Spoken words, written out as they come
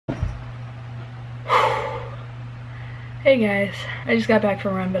Hey guys, I just got back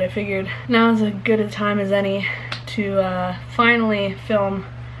from a run, but I figured now is as good a time as any to finally film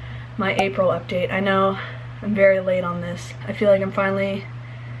my April update. I know I'm very late on this. I feel like I'm finally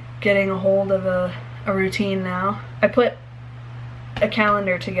getting a hold of a routine now. I put a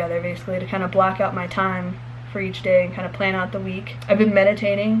calendar together basically to kind of block out my time for each day and kind of plan out the week. I've been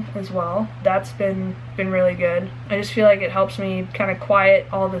meditating as well. That's been really good. I just feel like it helps me kind of quiet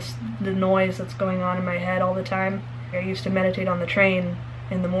all the noise that's going on in my head all the time. I used to meditate on the train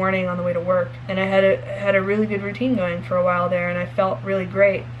in the morning on the way to work, and I had a really good routine going for a while there, and I felt really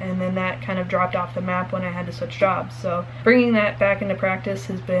great, and then that kind of dropped off the map when I had to switch jobs. So bringing that back into practice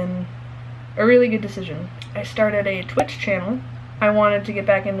has been a really good decision. I started a Twitch channel. I wanted to get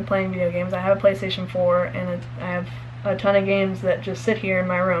back into playing video games. I have a PlayStation 4 and I have a ton of games that just sit here in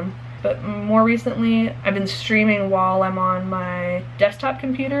my room. But more recently, I've been streaming while I'm on my desktop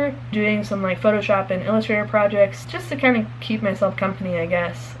computer, doing some like Photoshop and Illustrator projects, just to kind of keep myself company, I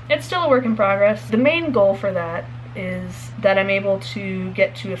guess. It's still a work in progress. The main goal for that is that I'm able to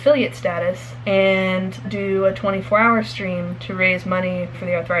get to affiliate status and do a 24-hour stream to raise money for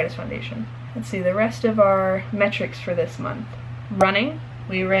the Arthritis Foundation. Let's see, the rest of our metrics for this month. Running,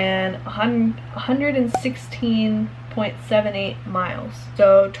 we ran 116.78 miles.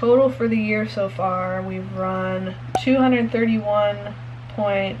 So total for the year so far, we've run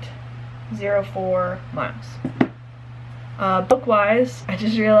 231.04 miles. Book-wise, I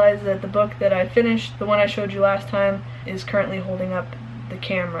just realized that the book that I finished, the one I showed you last time, is currently holding up the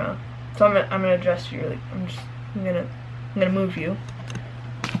camera. So I'm gonna adjust you. I'm gonna move you.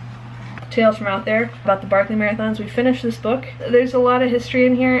 Tales from Out There about the Barkley Marathons. We finished this book. There's a lot of history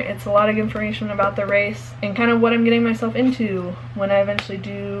in here. It's a lot of information about the race and kind of what I'm getting myself into when I eventually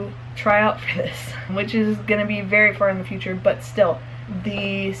do try out for this, which is going to be very far in the future, but still.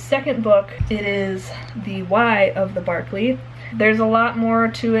 The second book, it is the Why of the Barkley. There's a lot more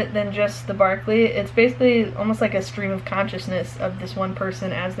to it than just the Barkley. It's basically almost like a stream of consciousness of this one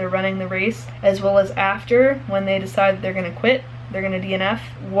person as they're running the race, as well as after, when they decide they're going to quit. They're going to DNF,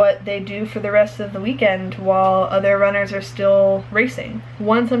 what they do for the rest of the weekend while other runners are still racing.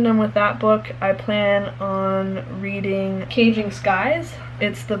 Once I'm done with that book, I plan on reading Caging Skies.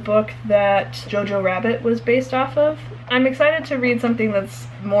 It's the book that Jojo Rabbit was based off of. I'm excited to read something that's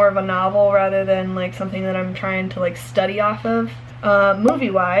more of a novel rather than like something that I'm trying to like study off of.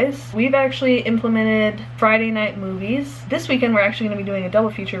 Movie-wise, we've actually implemented Friday night movies. This weekend we're actually going to be doing a double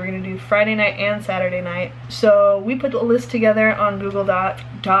feature. We're going to do Friday night and Saturday night. So we put a list together on Google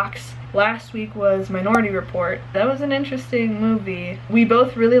Docs. Last week was Minority Report. That was an interesting movie. We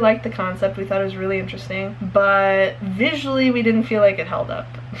both really liked the concept. We thought it was really interesting, but visually we didn't feel like it held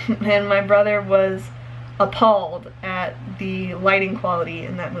up. And my brother was appalled at the lighting quality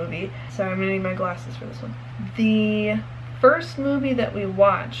in that movie. Sorry, I'm gonna need my glasses for this one. The first movie that we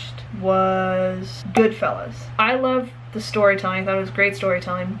watched was Goodfellas. I loved the storytelling. I thought it was great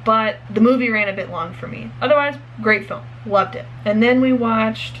storytelling, but the movie ran a bit long for me. Otherwise, great film. Loved it. And then we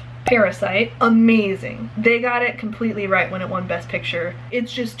watched Parasite. Amazing. They got it completely right when it won Best Picture.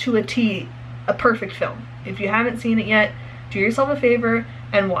 It's just to a T, a perfect film. If you haven't seen it yet, do yourself a favor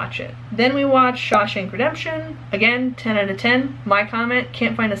and watch it. Then we watched Shawshank Redemption. Again, 10 out of 10. My comment,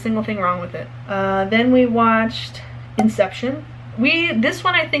 can't find a single thing wrong with it. Then we watched Inception. This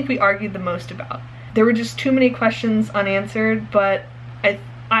one I think we argued the most about. There were just too many questions unanswered, but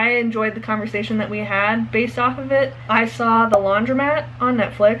I enjoyed the conversation that we had based off of it. I saw The Laundromat on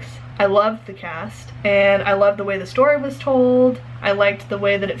Netflix. I loved the cast, and I loved the way the story was told. I liked the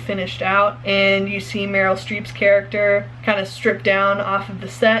way that it finished out, and you see Meryl Streep's character kind of stripped down off of the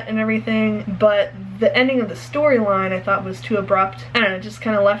set and everything, but the ending of the storyline I thought was too abrupt. I don't know, it just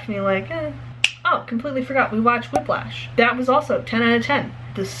kind of left me like, Oh, completely forgot. We watched Whiplash. That was also 10 out of 10.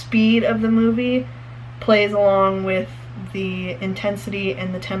 The speed of the movie plays along with the intensity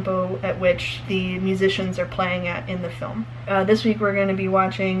and the tempo at which the musicians are playing at in the film. This week we're going to be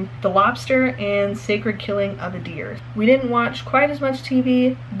watching The Lobster and Sacred Killing of a Deer. We didn't watch quite as much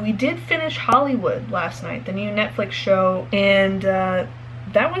TV. We did finish Hollywood last night, the new Netflix show, and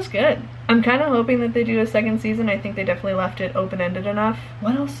that was good. I'm kind of hoping that they do a second season. I think they definitely left it open-ended enough.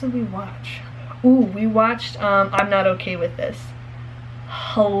 What else did we watch? Ooh, we watched I'm Not Okay With This.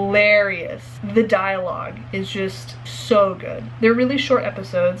 Hilarious. The dialogue is just so good. They're really short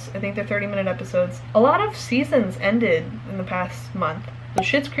episodes. I think they're 30-minute episodes. A lot of seasons ended in the past month. So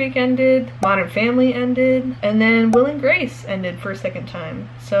Schitt's Creek ended, Modern Family ended, and then Will and Grace ended for a second time.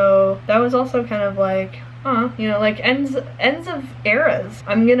 So that was also kind of like, you know, like ends of eras.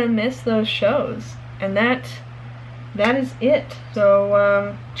 I'm gonna miss those shows. And that that is it.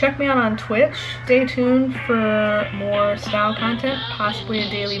 So check me out on Twitch. Stay tuned for more style content, possibly a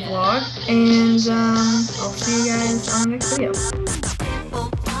daily vlog, and I'll see you guys on the next video.